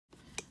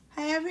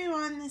Hi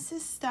everyone, this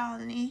is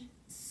Stellanie.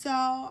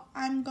 So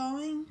I'm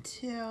going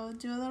to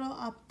do a little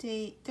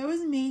update. There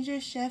was major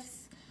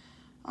shifts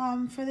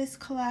for this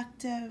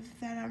collective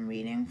that I'm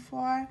reading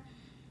for.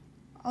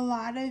 A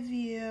lot of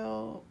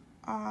you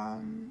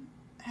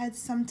had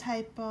some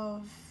type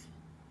of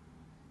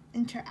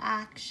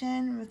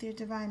interaction with your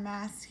divine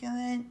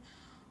masculine.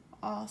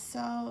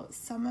 Also,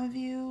 some of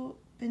you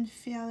been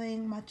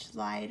feeling much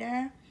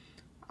lighter.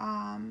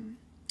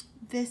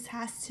 This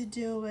has to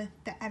do with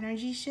the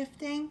energy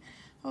shifting.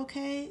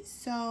 Okay,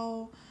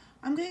 so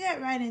I'm gonna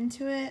get right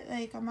into it.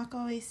 I'm not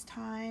gonna waste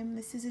time.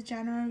 This is a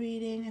general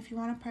reading. If you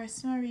want a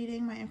personal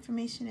reading, my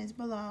information is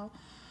below.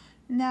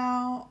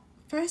 Now,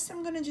 first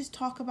I'm gonna just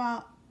talk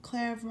about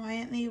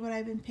clairvoyantly what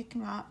I've been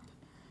picking up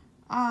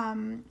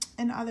and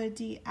other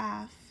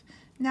DF.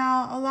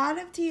 Now, a lot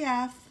of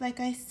DF, like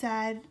I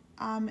said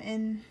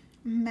in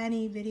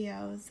many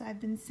videos,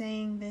 I've been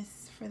saying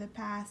this for the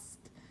past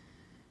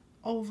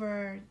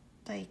over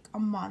a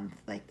month,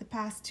 the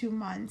past 2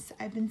 months.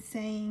 I've been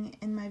saying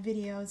in my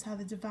videos how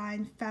the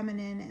divine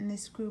feminine in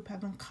this group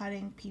have been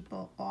cutting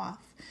people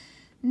off.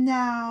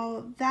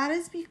 Now, that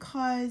is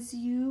because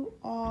you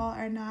all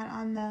are not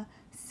on the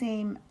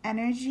same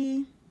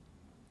energy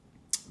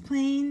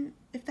plane,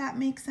 if that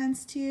makes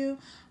sense to you.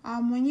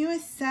 When you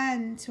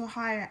ascend to a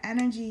higher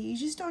energy, you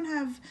just don't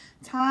have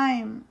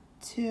time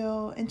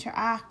to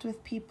interact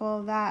with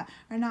people that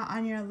are not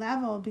on your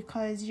level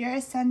because you're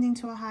ascending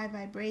to a high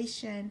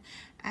vibration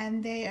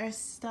and they are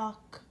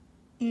stuck,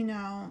 in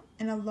a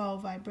low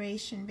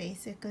vibration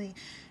basically.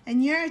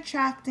 And you're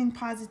attracting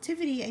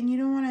positivity and you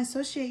don't want to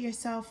associate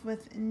yourself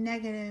with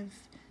negative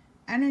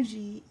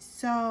energy.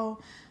 So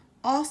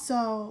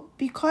also,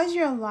 because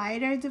you're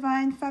lighter,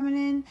 divine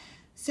feminine,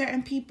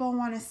 certain people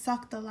want to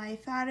suck the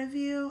life out of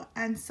you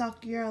and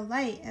suck your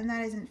light, and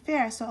that isn't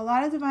fair. So a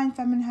lot of divine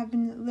feminine have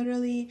been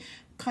literally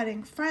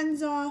cutting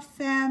friends off,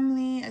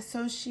 family,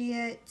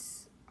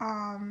 associates,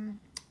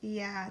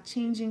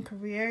 changing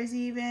careers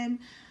even.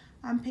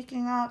 I'm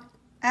picking up.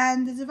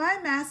 And the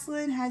divine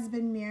masculine has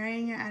been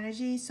mirroring your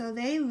energy, so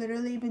they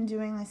literally been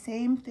doing the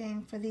same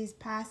thing for these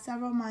past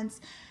several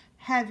months,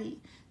 heavy.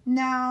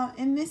 Now,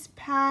 in this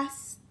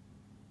past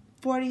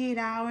 48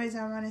 hours,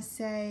 I want to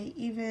say,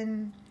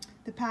 even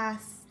the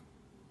past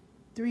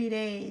 3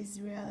 days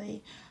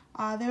really,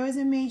 there was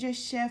a major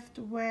shift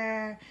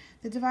where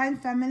the divine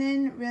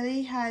feminine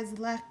really has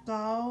let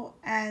go,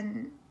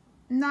 and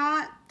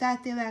not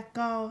that they let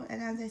go,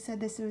 and as I said,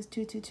 this was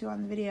 222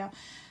 on the video,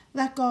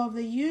 let go of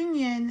the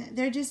union.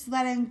 They're just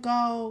letting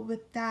go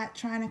with that,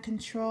 trying to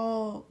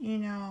control,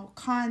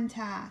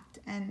 contact,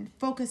 and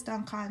focused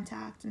on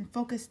contact and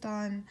focused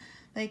on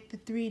the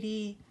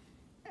 3D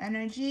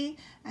energy.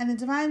 And the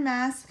divine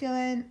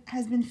masculine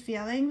has been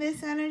feeling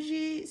this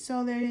energy,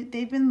 so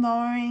they've been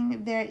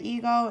lowering their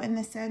ego in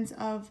the sense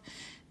of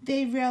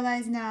they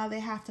realize now they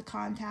have to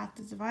contact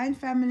the divine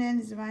feminine.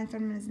 The divine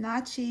feminine is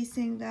not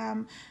chasing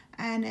them,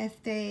 and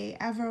if they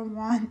ever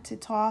want to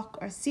talk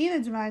or see the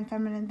divine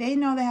feminine, they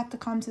know they have to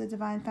come to the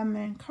divine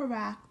feminine,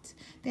 correct?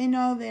 They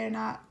know they're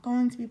not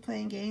going to be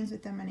playing games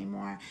with them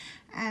anymore,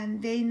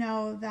 and they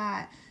know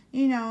that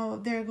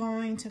they're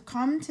going to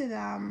come to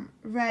them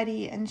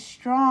ready and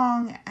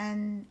strong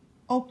and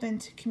open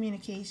to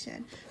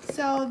communication.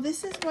 So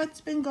this is what's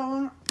been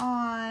going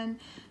on.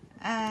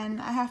 And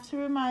I have to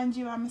remind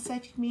you, I'm a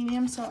psychic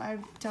medium, so I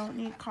don't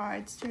need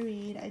cards to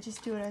read. I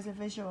just do it as a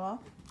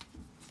visual.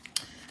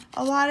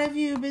 A lot of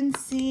you have been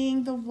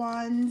seeing the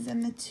 1s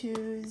and the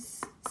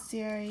 2s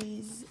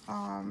series,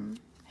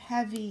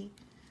 heavy,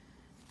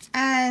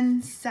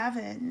 and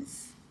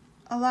 7s.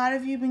 A lot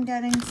of you have been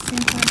getting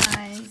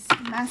synchronized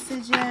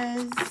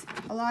messages.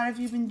 A lot of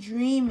you have been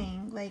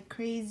dreaming like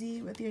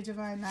crazy with your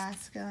divine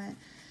masculine.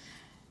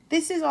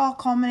 This is all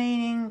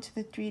culminating to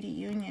the 3D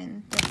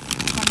union that's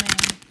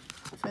coming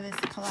for this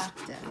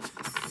collective.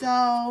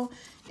 So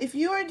if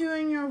you are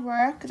doing your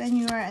work, then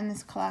you are in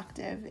this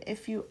collective.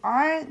 If you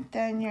aren't,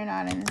 then you're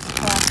not in this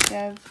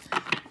collective.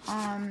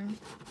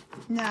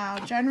 Now,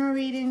 general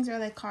readings are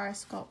like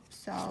horoscopes.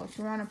 So if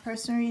you want a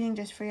personal reading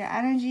just for your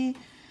energy,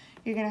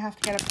 you're going to have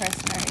to get a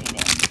personal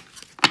reading.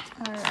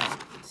 Alright,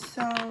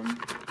 so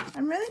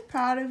I'm really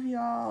proud of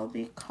y'all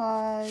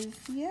because,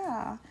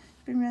 you've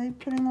been really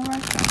putting the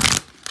work in.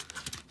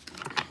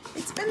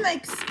 It's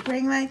been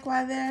spring-like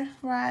weather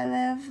where I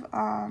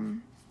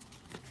live,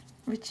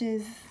 which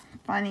is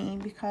funny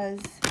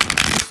because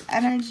this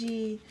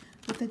energy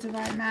with the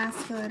divine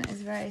masculine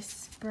is very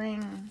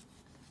spring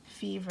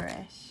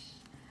feverish.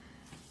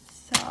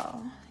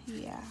 So,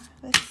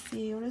 let's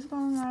see what is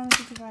going on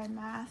with the divine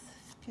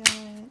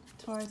masculine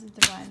towards the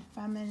divine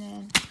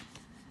feminine.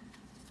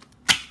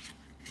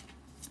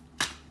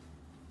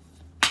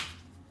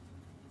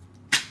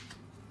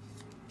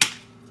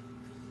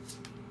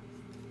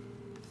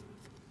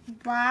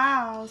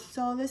 Wow,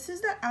 so this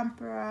is the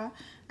Emperor,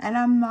 and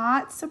I'm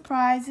not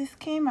surprised this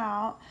came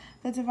out.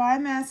 The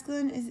divine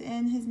masculine is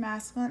in his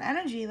masculine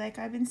energy, like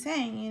I've been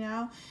saying,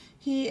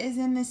 He is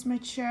in this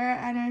mature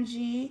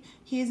energy.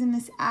 He is in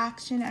this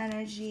action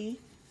energy.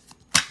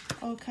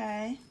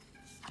 Okay.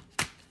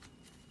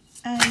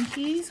 And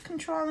he's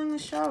controlling the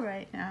show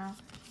right now.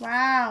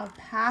 Wow,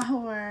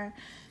 power.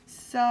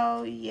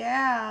 So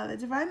yeah, the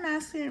Divine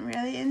Masculine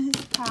really in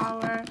his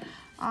power,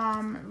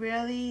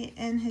 really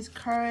in his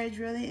courage,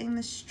 really in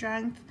the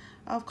strength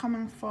of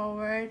coming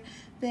forward.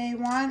 They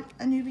want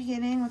a new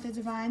beginning with the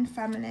Divine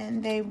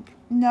Feminine. They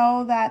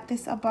know that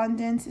this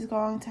abundance is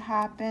going to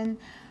happen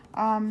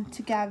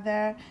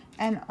together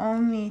and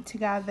only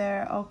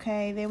together,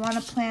 okay? They want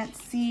to plant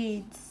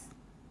seeds.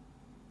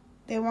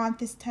 They want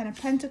this 10 of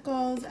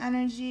Pentacles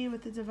energy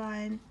with the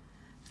Divine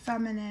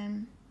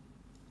Feminine.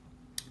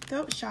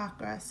 Throat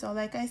chakra. So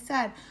like I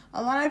said,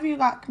 a lot of you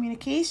got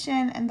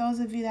communication, and those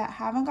of you that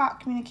haven't got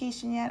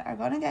communication yet are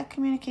going to get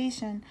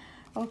communication,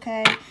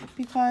 okay?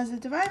 Because the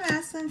Divine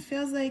Masculine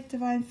feels like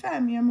Divine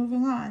Femme, you're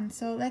moving on.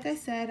 So like I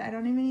said, I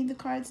don't even need the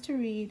cards to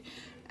read,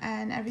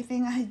 and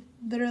everything I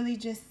literally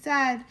just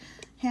said,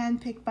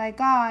 handpicked by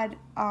God,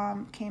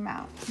 came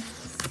out.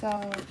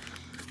 So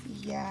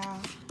yeah.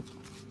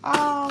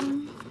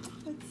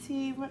 Let's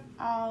see, what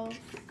else?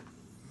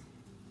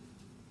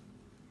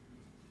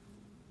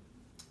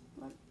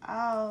 What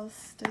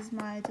else does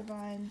my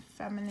Divine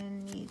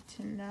Feminine need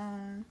to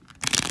know?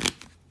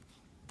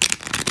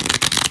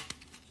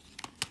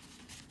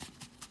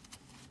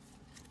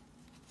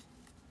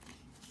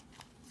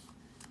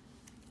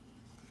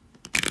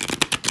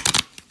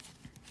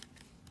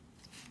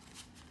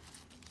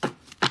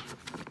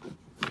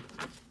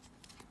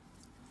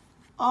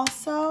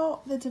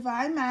 Also, the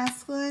Divine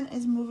Masculine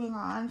is moving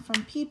on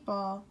from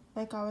people,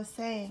 like I was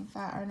saying,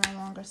 that are no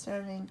longer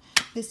serving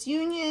this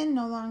union,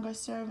 no longer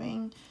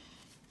serving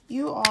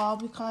you all,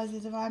 because the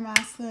Divine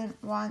Masculine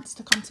wants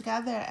to come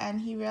together, and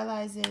he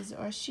realizes,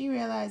 or she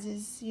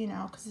realizes, you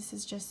know, because this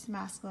is just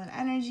masculine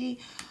energy,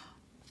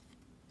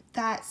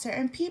 that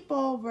certain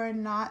people were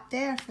not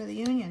there for the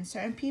union.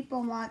 Certain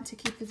people want to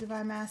keep the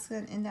Divine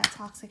Masculine in that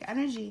toxic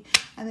energy,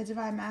 and the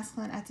Divine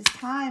Masculine at this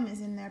time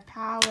is in their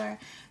power,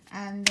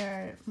 and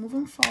they're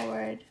moving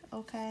forward,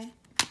 okay?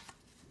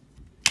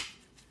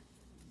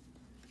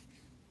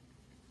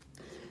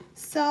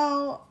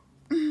 So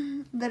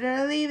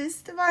literally,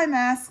 this Divine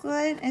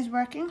Masculine is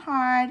working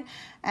hard,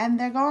 and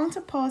they're going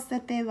to post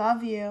that they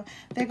love you.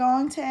 They're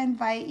going to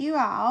invite you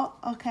out,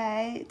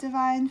 okay,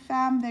 Divine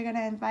Femme? They're going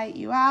to invite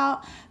you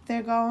out.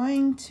 They're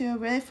going to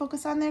really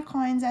focus on their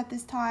coins at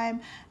this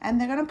time,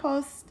 and they're going to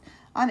post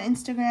on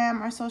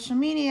Instagram or social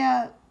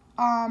media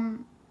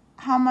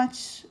how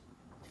much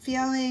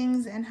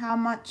feelings and how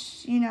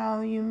much, you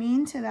know, you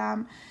mean to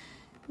them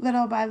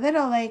little by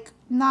little, like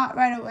not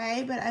right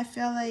away, but I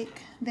feel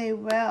like they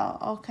will,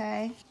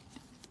 okay?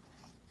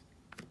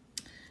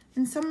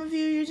 And some of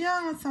you, you're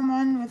dealing with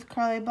someone with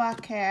curly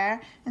black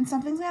hair, and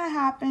something's going to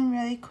happen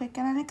really quick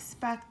and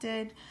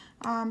unexpected,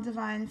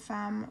 Divine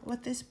Femme,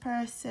 with this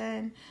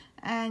person,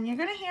 and you're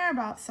going to hear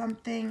about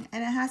something,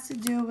 and it has to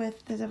do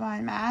with the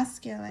Divine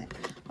Masculine,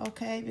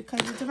 okay?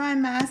 Because the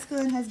Divine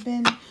Masculine has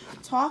been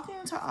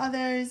talking to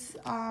others,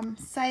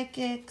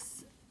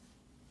 psychics,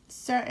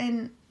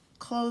 certain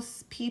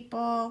close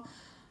people,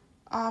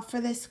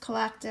 for this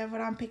collective,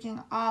 what I'm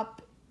picking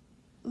up,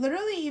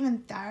 literally even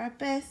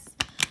therapists,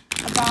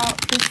 about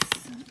this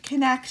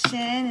connection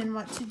and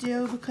what to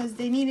do, because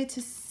they needed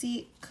to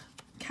seek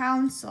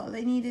counsel.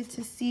 They needed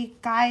to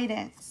seek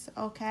guidance,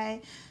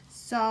 okay?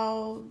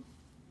 So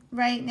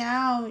right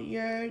now,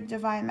 your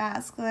Divine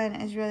Masculine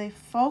is really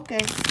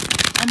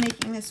focused on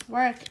making this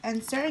work,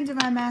 and certain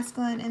Divine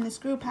Masculine in this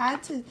group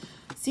had to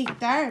seek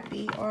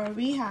therapy or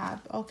rehab,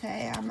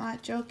 okay? I'm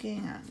not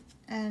joking,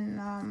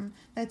 and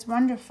that's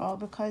wonderful,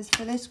 because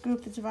for this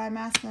group, the Divine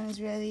Masculine is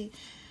really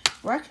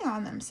working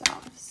on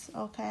themselves,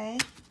 okay?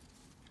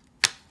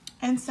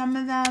 And some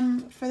of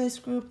them, for this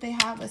group, they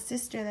have a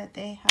sister that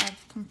they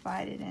have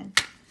confided in,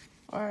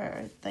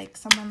 or like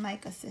someone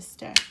like a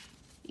sister,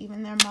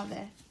 even their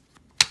mother.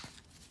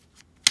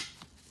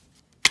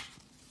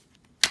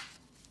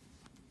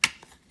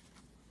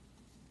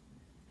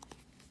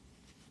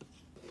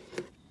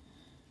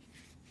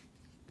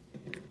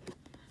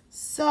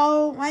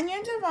 So when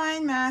your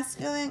Divine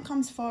Masculine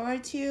comes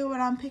forward to you,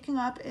 what I'm picking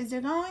up is they're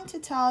going to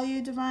tell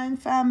you, Divine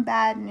Femme,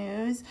 bad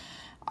news.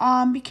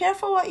 Be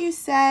careful what you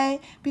say,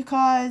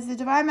 because the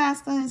Divine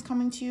Masculine is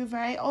coming to you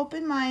very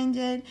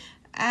open-minded,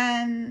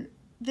 and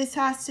this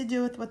has to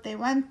do with what they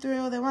went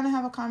through. They want to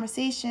have a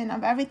conversation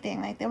of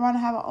everything. Like, they want to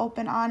have an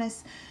open,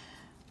 honest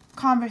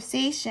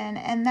conversation,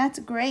 and that's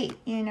great,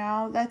 you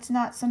know. That's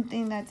not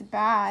something that's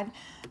bad.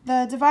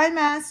 The Divine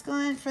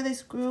Masculine for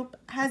this group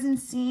hasn't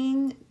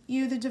seen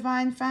you, the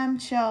Divine Femme,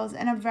 chills,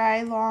 in a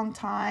very long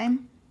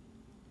time,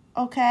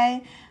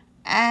 okay?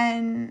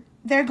 And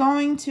they're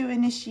going to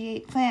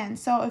initiate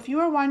plans. So if you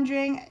were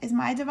wondering, is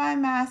my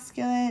Divine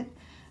Masculine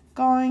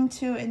going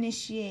to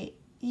initiate?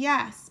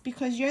 Yes,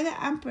 because you're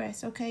the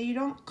Empress, okay? You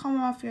don't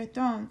come off your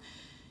throne.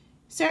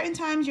 Certain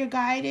times you're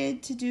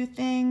guided to do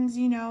things,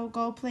 you know,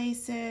 go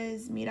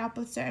places, meet up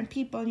with certain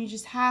people, and you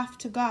just have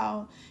to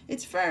go.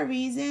 It's for a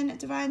reason,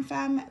 Divine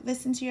Femme.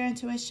 Listen to your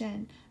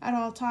intuition at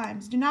all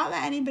times. Do not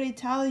let anybody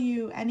tell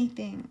you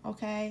anything,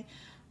 okay?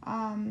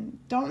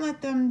 Don't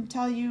let them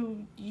tell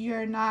you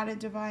you're not a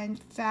divine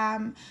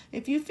femme.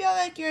 If you feel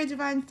like you're a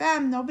divine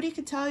femme, nobody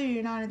could tell you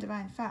you're not a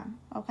divine femme,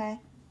 okay?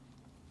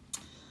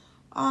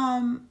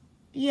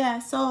 Yeah,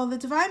 so the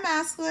divine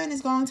masculine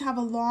is going to have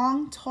a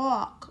long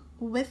talk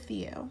with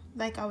you.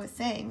 Like I was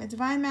saying, the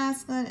divine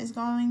masculine is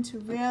going to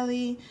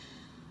really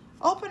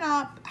open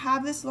up,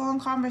 have this long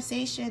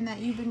conversation that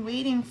you've been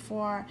waiting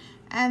for,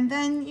 and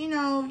then, you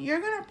know, you're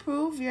going to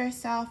prove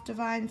yourself,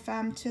 divine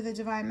femme, to the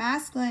divine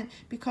masculine,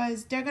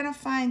 because they're going to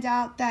find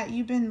out that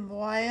you've been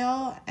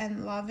loyal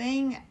and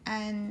loving,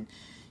 and,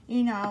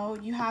 you know,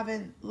 you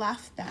haven't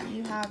left them.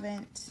 You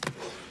haven't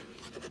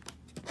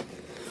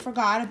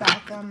forgot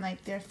about them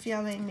like they're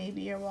feeling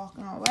maybe you're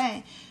walking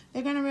away.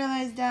 They're going to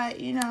realize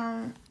that, you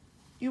know,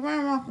 you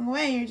weren't walking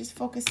away, you're just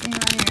focusing on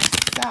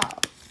yourself.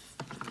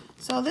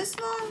 So this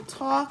long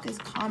talk is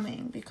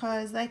coming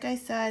because, like I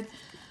said,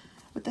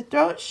 with the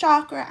throat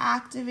chakra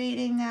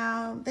activating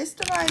now, this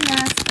divine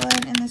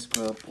masculine in this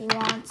group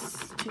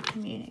wants to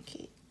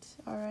communicate,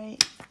 all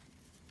right?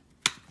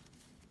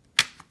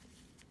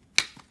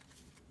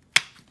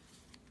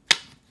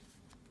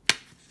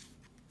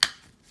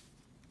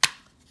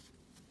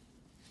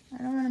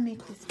 I don't want to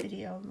make this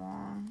video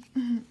long,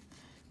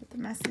 but the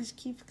message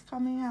keeps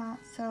coming out.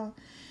 So,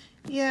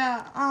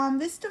 yeah,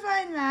 this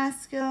divine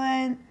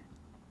masculine,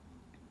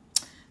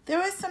 there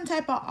was some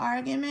type of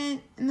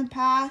argument in the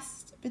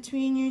past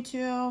between you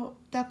two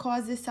that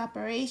caused this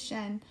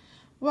separation.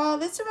 Well,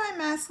 this divine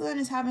masculine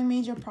is having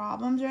major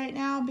problems right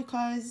now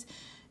because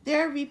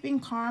they're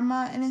reaping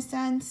karma in a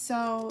sense,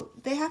 so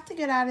they have to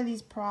get out of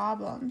these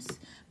problems.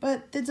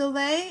 But the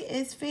delay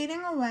is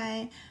fading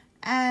away,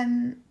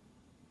 and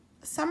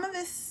some of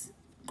this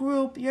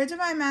group, your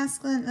divine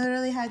masculine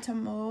literally had to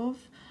move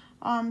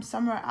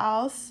somewhere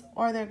else,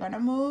 or they're going to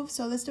move.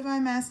 So this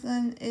divine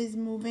masculine is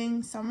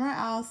moving somewhere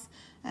else,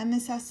 and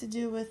this has to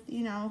do with,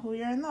 you know, who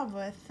you're in love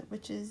with,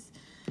 which is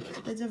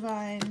the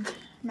divine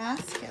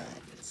masculine.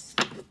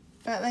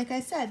 But like I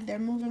said, they're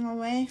moving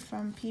away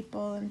from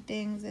people and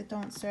things that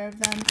don't serve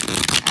them.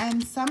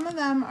 And some of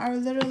them are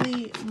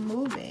literally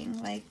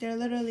moving. Like, they're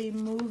literally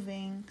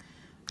moving,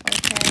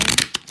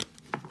 okay?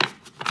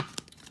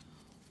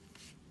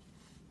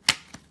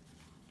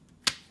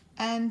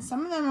 And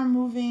some of them are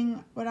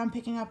moving, what I'm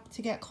picking up,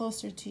 to get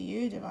closer to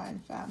you,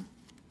 divine femme.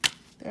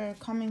 They're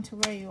coming to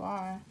where you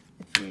are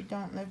if you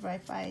don't live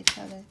right by each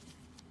other.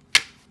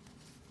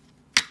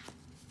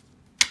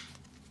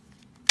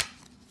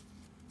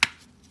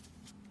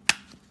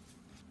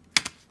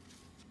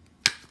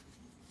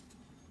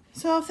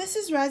 So if this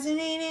is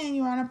resonating and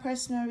you want a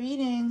personal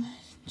reading,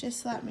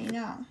 just let me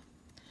know.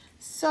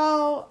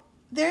 So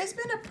there's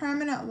been a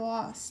permanent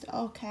loss,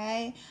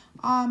 okay?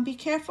 Be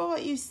careful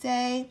what you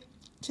say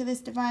to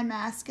this divine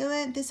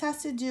masculine. This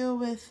has to do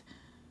with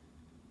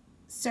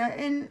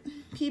certain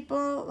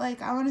people, like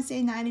I want to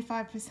say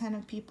 95%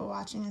 of people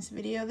watching this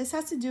video. This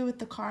has to do with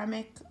the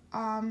karmic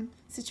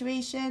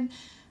situation.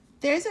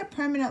 There's a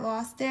permanent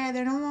loss there.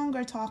 They're no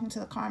longer talking to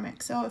the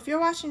karmic. So if you're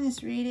watching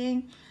this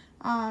reading,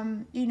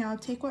 you know,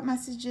 take what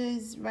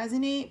messages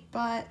resonate,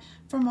 but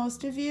for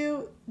most of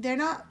you, they're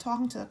not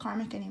talking to the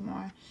karmic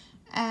anymore.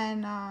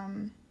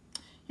 And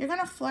you're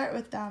going to flirt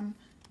with them.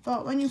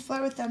 But when you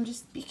flirt with them,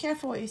 just be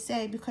careful what you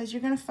say, because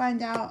you're going to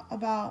find out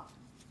about,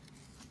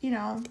 you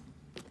know,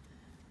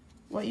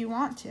 what you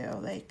want to.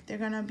 Like, they're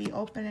going to be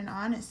open and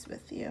honest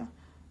with you.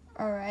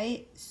 All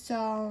right?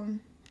 So,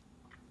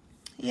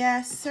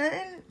 yeah,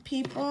 certain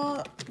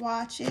people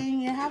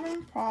watching, you're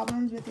having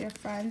problems with your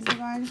friends,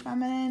 divine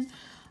feminine.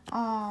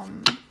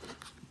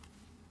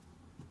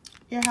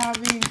 You're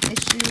having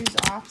issues,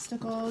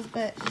 obstacles,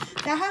 but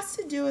that has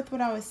to do with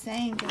what I was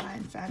saying,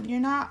 divine femme. You're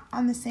not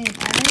on the same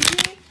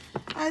energy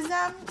as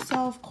them, so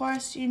of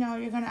course, you know,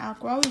 you're going to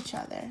outgrow each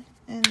other,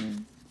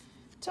 and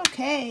it's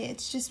okay.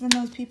 It's just when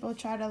those people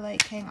try to,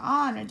 like, hang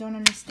on or don't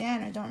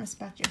understand or don't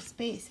respect your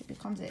space, it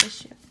becomes an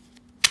issue.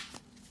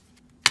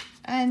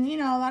 And, you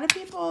know, a lot of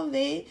people,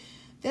 they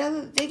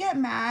get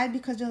mad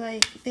because they're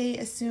like, they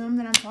assume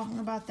that I'm talking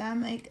about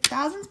them. Like,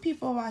 thousands of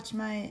people watch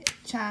my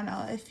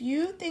channel. If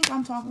you think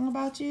I'm talking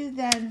about you,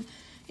 then,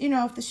 you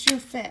know, if the shoe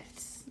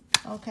fits,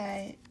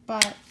 okay?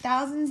 But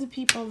thousands of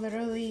people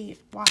literally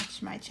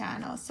watch my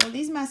channel. So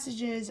these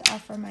messages are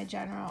for my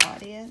general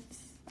audience.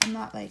 I'm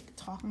not, like,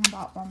 talking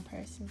about one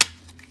person.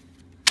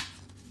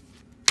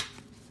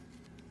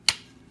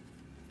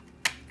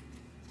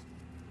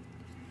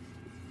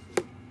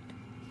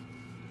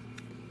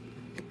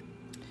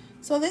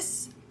 So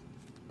this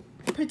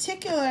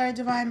particular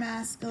divine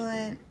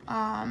masculine,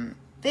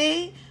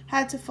 they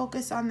had to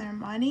focus on their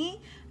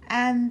money,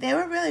 and they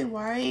were really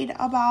worried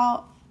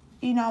about,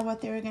 you know,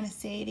 what they were going to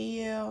say to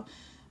you.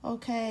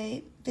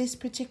 Okay, this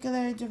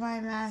particular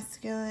divine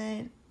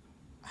masculine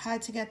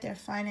had to get their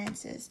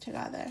finances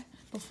together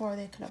before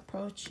they could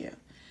approach you.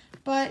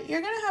 But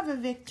you're going to have a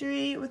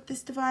victory with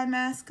this divine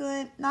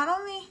masculine. Not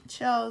only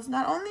chills,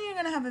 not only you're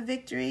going to have a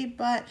victory,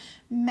 but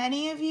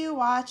many of you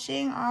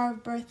watching are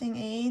of birthing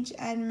age,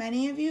 and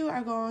many of you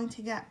are going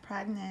to get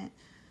pregnant.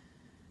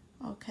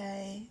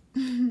 Okay.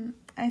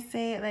 I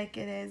say it like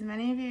it is.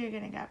 Many of you are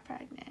going to get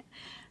pregnant.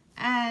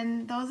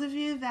 And those of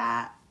you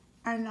that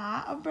are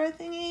not of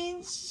birthing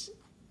age,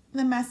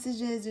 the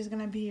message is there's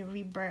going to be a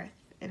rebirth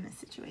in the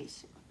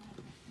situation.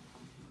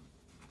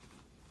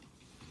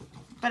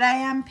 But I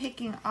am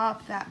picking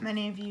up that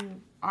many of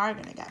you are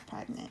going to get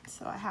pregnant,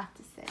 so I have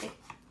to say.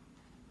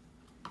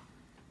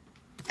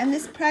 And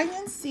this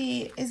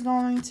pregnancy is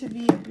going to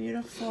be a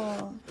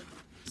beautiful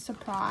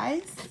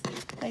surprise.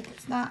 Like,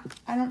 it's not,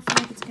 I don't feel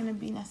like it's going to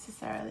be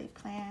necessarily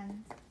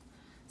planned.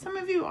 Some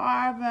of you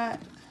are, but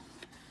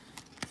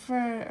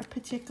for a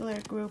particular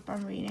group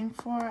I'm reading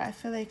for, I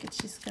feel like it's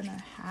just going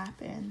to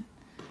happen.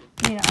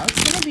 You know,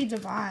 it's going to be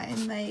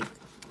divine, like,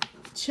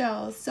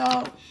 chill.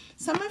 So,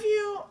 some of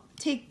you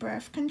take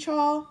birth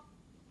control.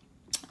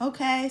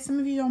 Okay, some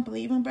of you don't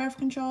believe in birth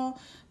control,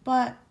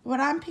 but what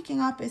I'm picking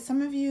up is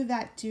some of you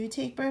that do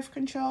take birth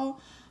control,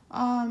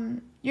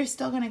 you're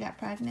still going to get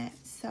pregnant.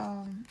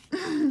 So,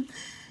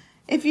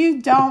 if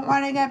you don't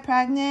want to get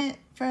pregnant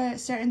for a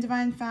certain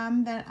divine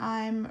femme that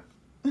I'm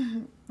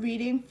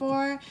reading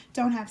for,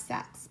 don't have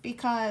sex.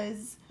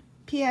 Because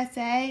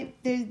PSA,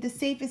 the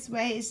safest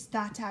way is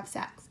not to have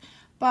sex.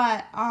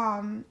 But,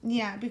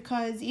 yeah,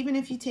 because even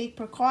if you take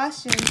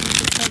precautions, you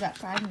can still get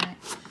pregnant.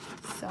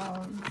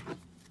 So,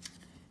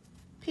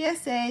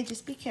 PSA,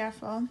 just be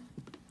careful.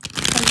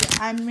 Because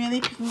I'm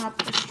really picking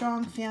up a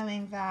strong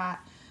feeling that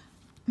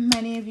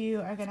many of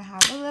you are going to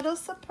have a little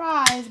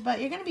surprise,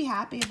 but you're going to be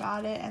happy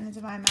about it, and the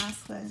Divine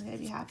Masculine is going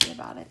to be happy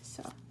about it.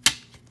 So,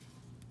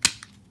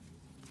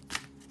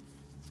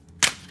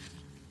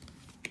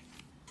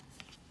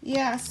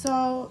 yeah,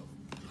 so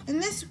in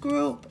this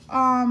group,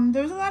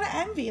 there was a lot of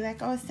envy,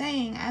 like I was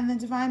saying, and the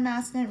Divine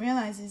Masculine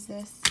realizes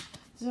this.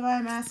 The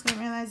Divine Masculine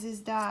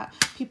realizes that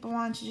people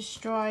want to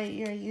destroy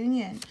your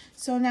union.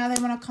 So now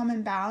they want to come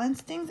and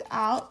balance things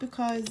out,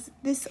 because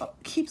this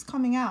keeps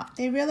coming out.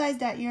 They realize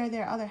that you're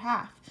their other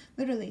half.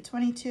 Literally,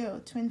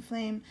 22, twin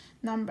flame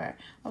number,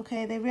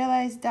 okay? They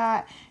realize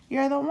that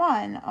you're the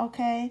one,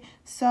 okay?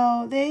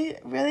 So they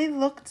really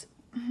looked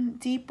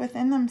deep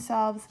within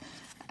themselves,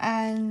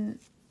 and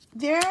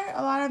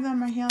a lot of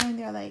them are healing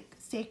their, like,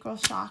 sacral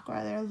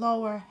chakra, their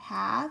lower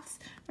halves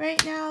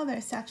right now,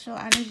 their sexual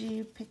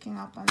energy, picking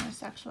up on their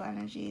sexual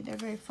energy. They're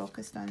very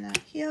focused on that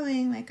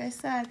healing, like I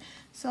said.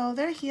 So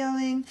they're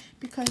healing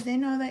because they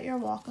know that you're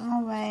walking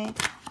away,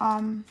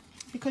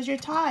 because you're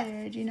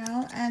tired, you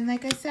know? And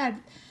like I said,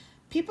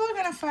 people are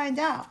going to find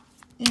out,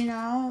 you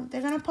know?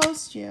 They're going to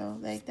post you.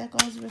 Like, that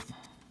goes with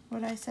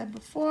what I said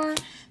before.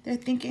 They're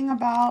thinking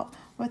about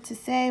what to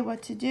say,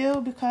 what to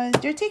do, because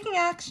they're taking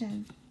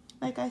action.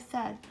 Like I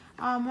said,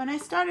 when I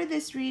started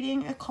this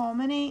reading, it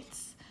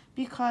culminates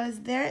because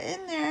they're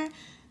in their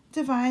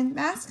Divine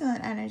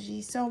Masculine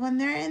energy. So when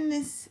they're in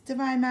this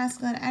Divine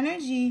Masculine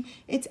energy,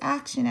 it's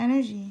action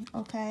energy,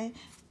 okay?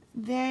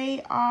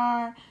 They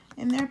are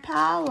in their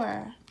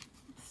power.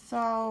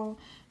 So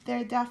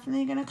they're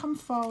definitely going to come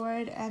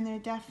forward, and they're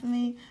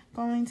definitely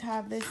going to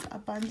have this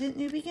abundant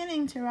new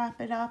beginning to wrap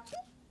it up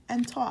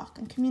and talk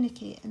and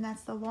communicate. And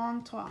that's the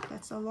long talk.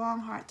 That's the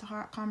long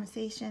heart-to-heart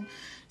conversation.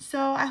 So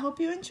I hope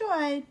you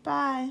enjoyed.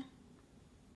 Bye.